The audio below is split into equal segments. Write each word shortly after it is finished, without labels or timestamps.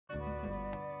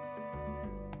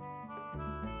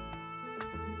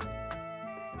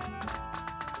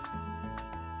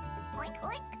Oink,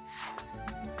 oink.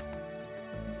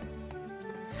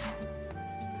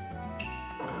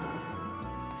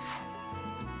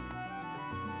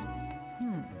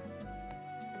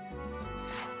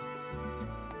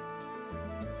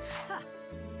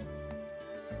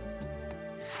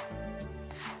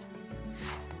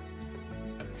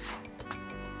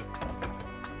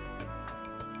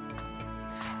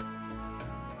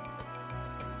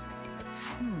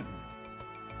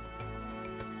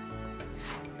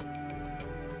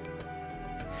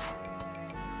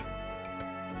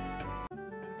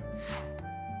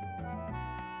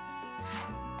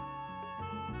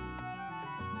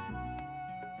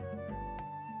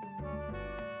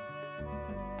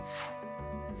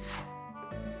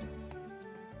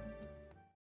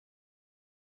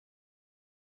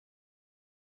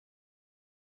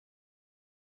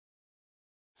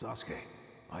 Sasuke,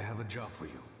 I have a job for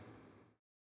you.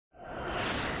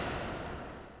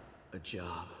 A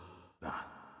job?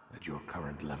 At your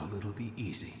current level, it'll be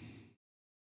easy.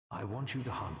 I want you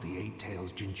to hunt the Eight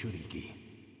Tails Jinchuriki.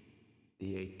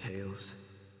 The Eight Tails?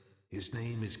 His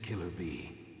name is Killer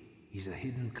Bee. He's a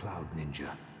hidden cloud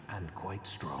ninja, and quite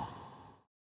strong.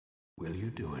 Will you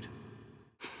do it?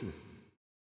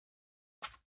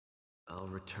 I'll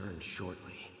return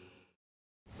shortly.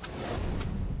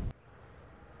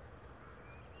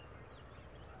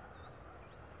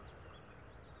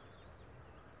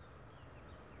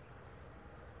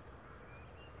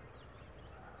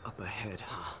 Up ahead,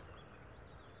 huh?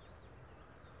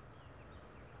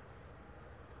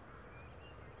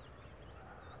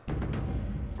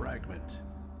 Fragment.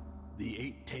 The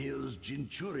Eight Tails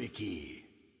Jinchuriki.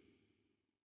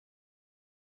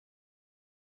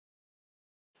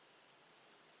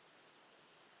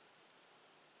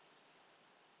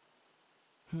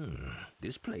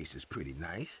 This place is pretty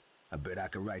nice. I bet I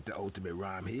could write the ultimate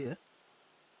rhyme here.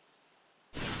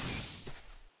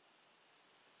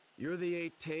 You're the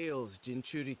Eight Tails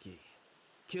Jinchuriki.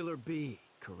 Killer Bee,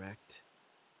 correct?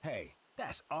 Hey,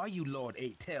 that's are you Lord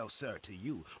Eight Tails, sir, to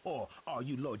you, or are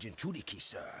you Lord Jinchuriki,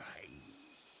 sir?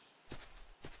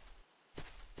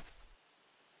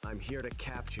 I'm here to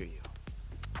capture you.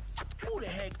 Who the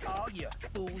heck are you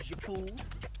fools?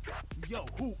 Yo,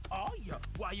 who are you?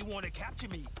 Why you want to capture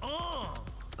me?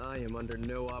 I am under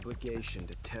no obligation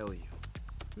to tell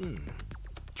you.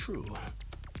 True.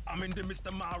 I'm in the midst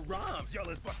of my rhymes. Y'all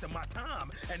is busting my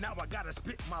time, and now I gotta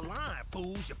spit my line,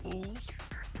 fools, you fools.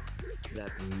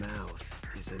 That mouth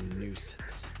is a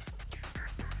nuisance.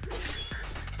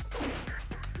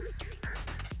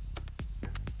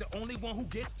 The only one who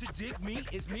gets to dig me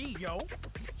is me, yo.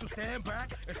 So stand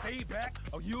back and stay back,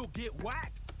 or you'll get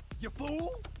whacked, you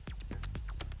fool.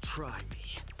 Try me.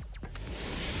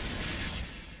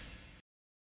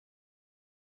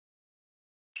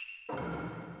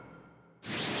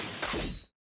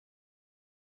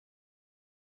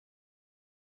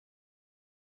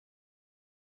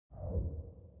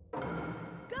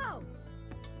 Go!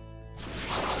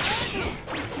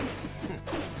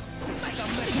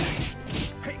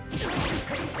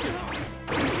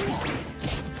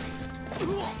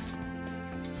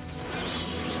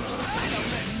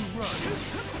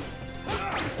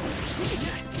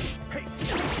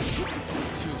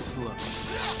 Too slow.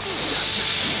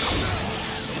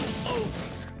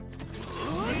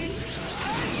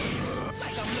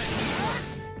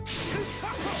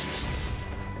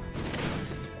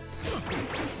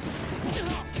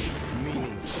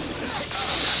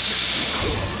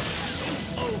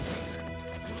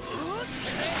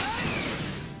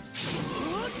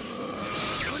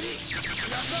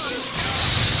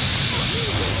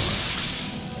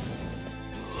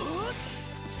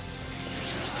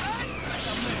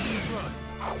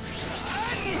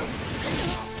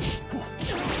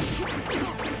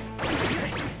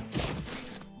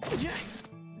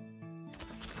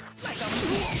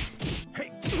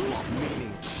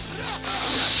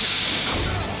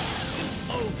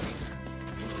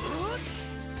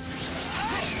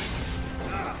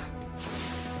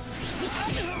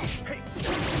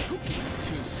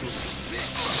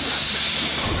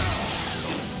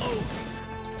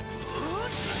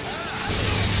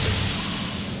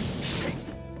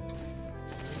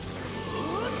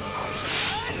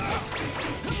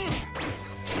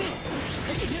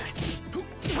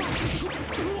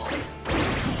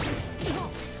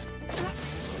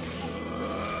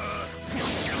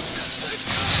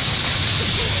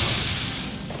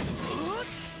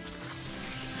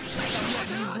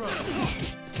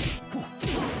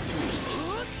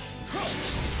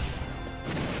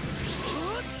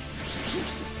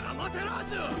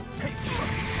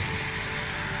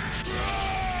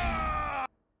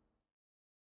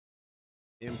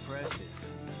 Impressive.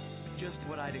 Just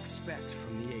what I'd expect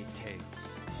from the Eight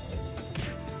Tails.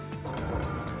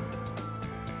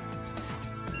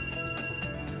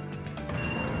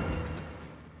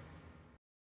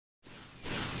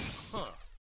 Huh.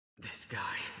 This guy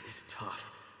is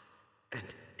tough.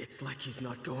 And it's like he's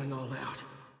not going all out.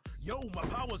 Yo, my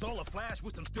power's all a flash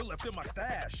with some still left in my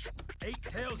stash. Eight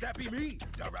Tails, that be me.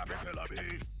 The rapper killer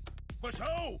bee. For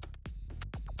sure.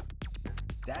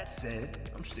 That said,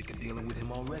 I'm sick of dealing with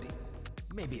him already.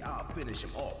 Maybe I'll finish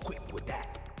him off quick with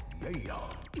that. Yeah.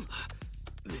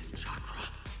 This chakra.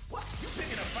 What? You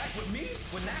picking a fight with me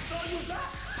when that's all you got?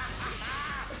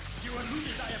 Your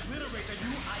illusions I obliterate, and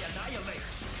you I annihilate.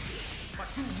 My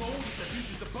true mode is the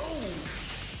beast is abode.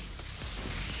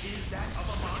 Is that of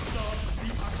a monster?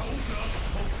 See, I told ya.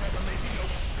 Post-transformation, yo.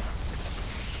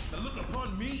 Now look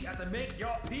upon me as I make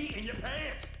y'all pee in your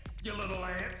pants, you little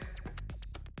ants.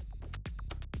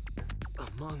 A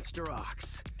monster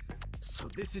ox. So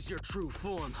this is your true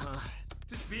form, huh?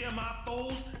 To spear my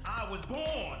foes, I was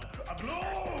born a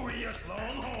glorious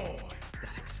longhorn.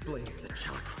 That explains the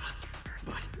chakra.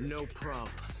 But no problem.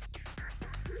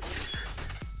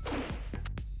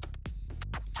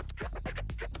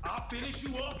 I'll finish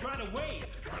you off right away.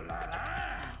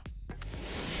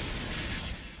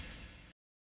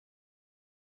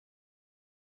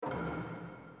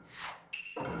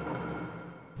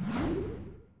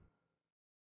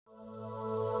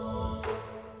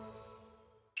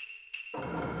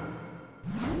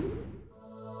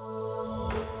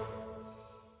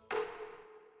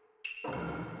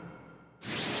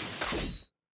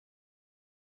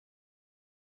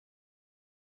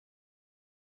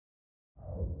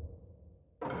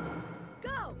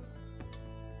 Go!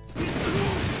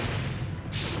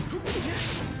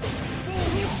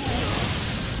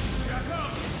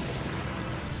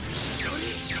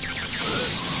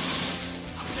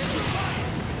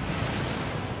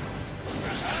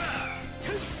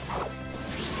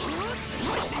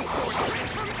 Lightning sword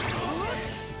transformation!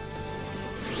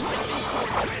 Lightning sword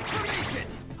transformation!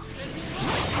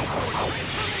 Lightning sword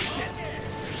transformation!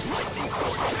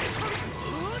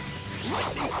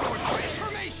 Lightning sword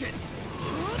transformation!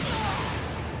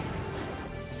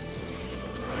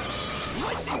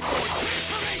 Lightning sword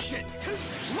transformation!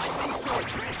 Lightning sword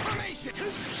transformation!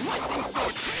 Lightning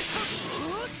sword transformation!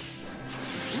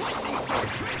 Lightning sword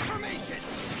transformation!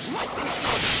 Lightning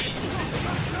sword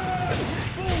transformation!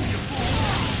 Boom, you fool!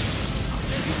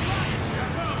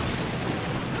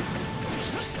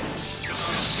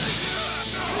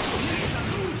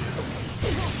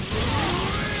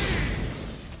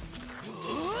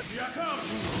 Here I come!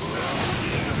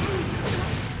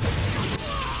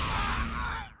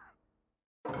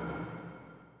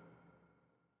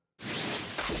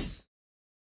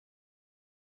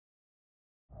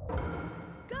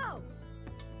 Go!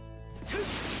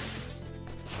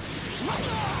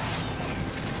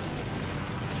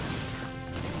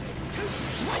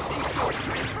 Lightning sword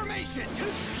transformation!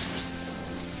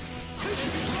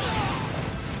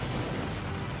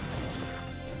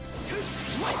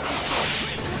 Lightning sword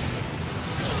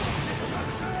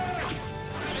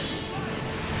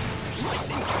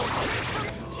Lightning sword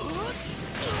transformation!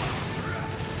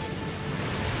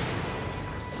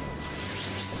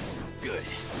 Good.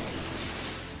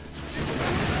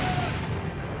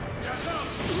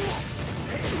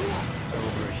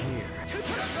 Over here.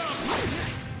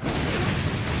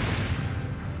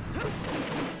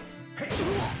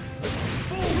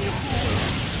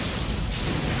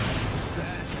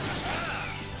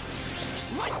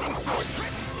 Lightning sword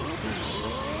trick!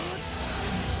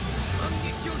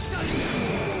 Angekyo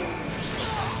Sharingan!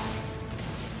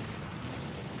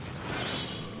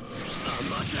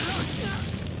 Amaterasu!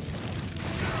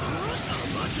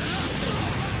 Amaterasu!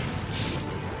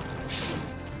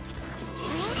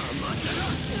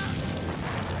 Amaterasu!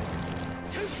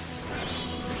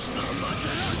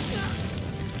 Amaterasu!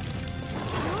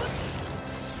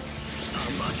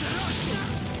 Amaterasu!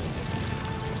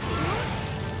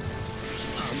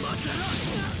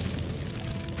 Amaterasu!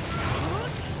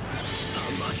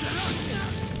 Amaterasu!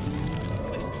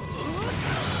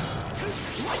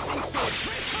 Lightning sword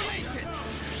transformation!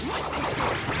 Lightning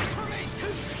sword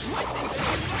transformation! Lightning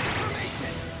sword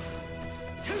transformation!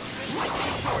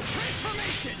 Lightning sword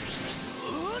transformation!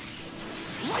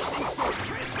 Lightning sword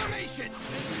transformation!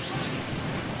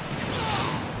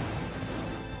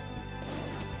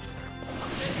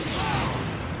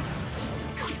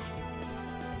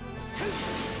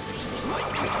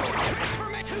 Lightning sword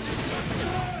transformation!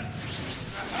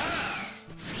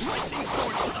 Lightning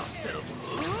sword transformation!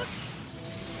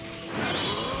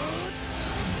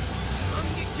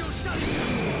 Angekyo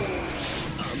Sharingan!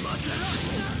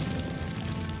 Amaterasu!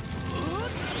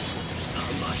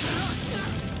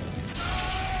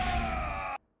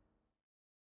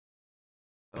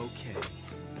 Okay.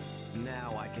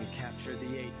 Now I can capture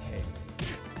the eight-tail.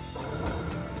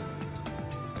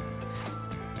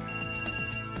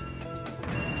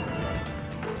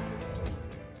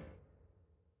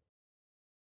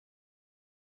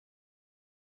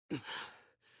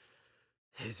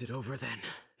 Is it over then?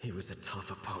 He was a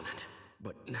tough opponent,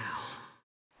 but now...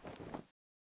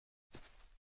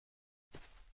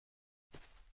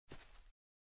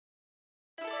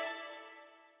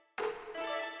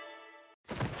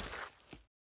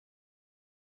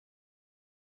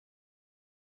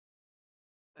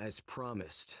 As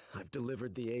promised, I've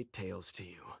delivered the eight tails to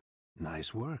you.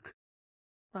 Nice work.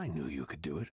 I knew you could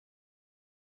do it.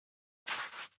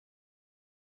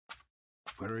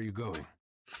 Where are you going?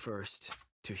 First,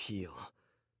 to heal.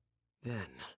 Then,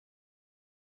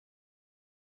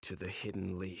 to the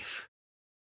hidden leaf.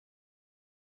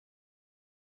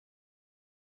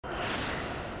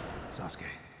 Sasuke,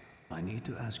 I need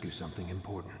to ask you something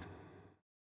important.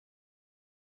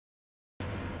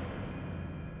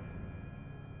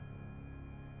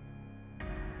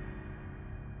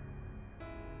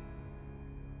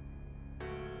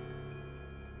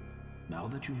 Now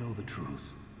that you know the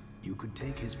truth, you could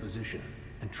take his position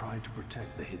and try to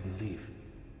protect the hidden leaf.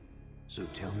 So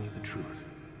tell me the truth.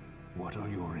 What are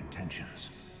your intentions?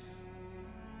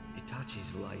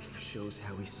 Itachi's life shows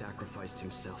how he sacrificed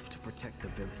himself to protect the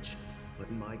village,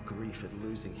 but my grief at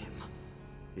losing him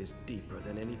is deeper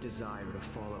than any desire to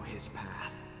follow his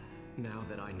path. Now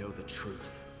that I know the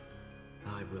truth,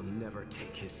 I will never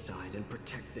take his side and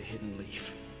protect the hidden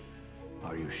leaf.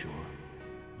 Are you sure?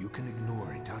 You can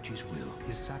ignore Itachi's will,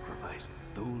 his sacrifice,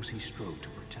 those he strove to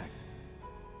protect.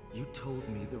 You told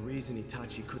me the reason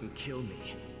Itachi couldn't kill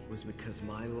me was because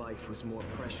my life was more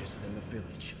precious than the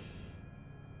village.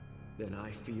 Then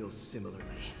I feel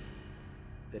similarly,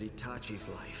 that Itachi's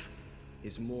life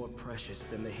is more precious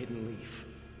than the hidden leaf.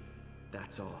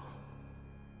 That's all.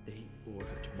 They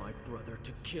ordered my brother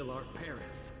to kill our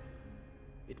parents.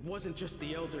 It wasn't just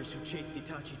the elders who chased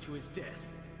Itachi to his death,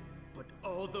 but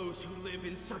all those who live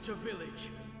in such a village.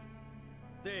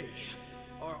 They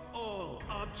are all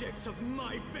objects of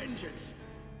my vengeance.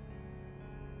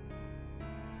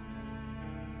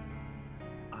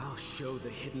 I'll show the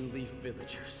Hidden Leaf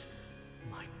villagers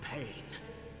my pain,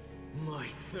 my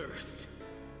thirst,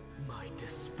 my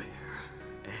despair,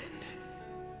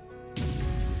 and to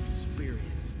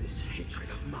experience this hatred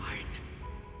of mine.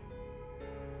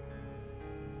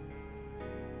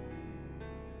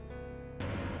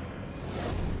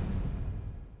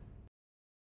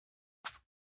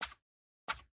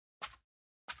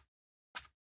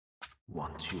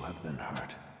 Once you have been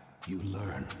hurt, you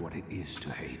learn what it is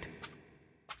to hate.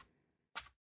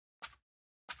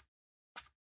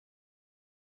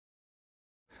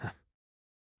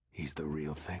 He's the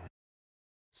real thing.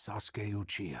 Sasuke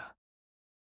Uchiha.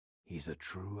 He's a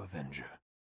true avenger.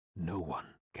 No one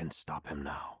can stop him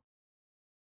now.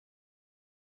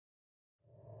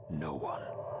 No one.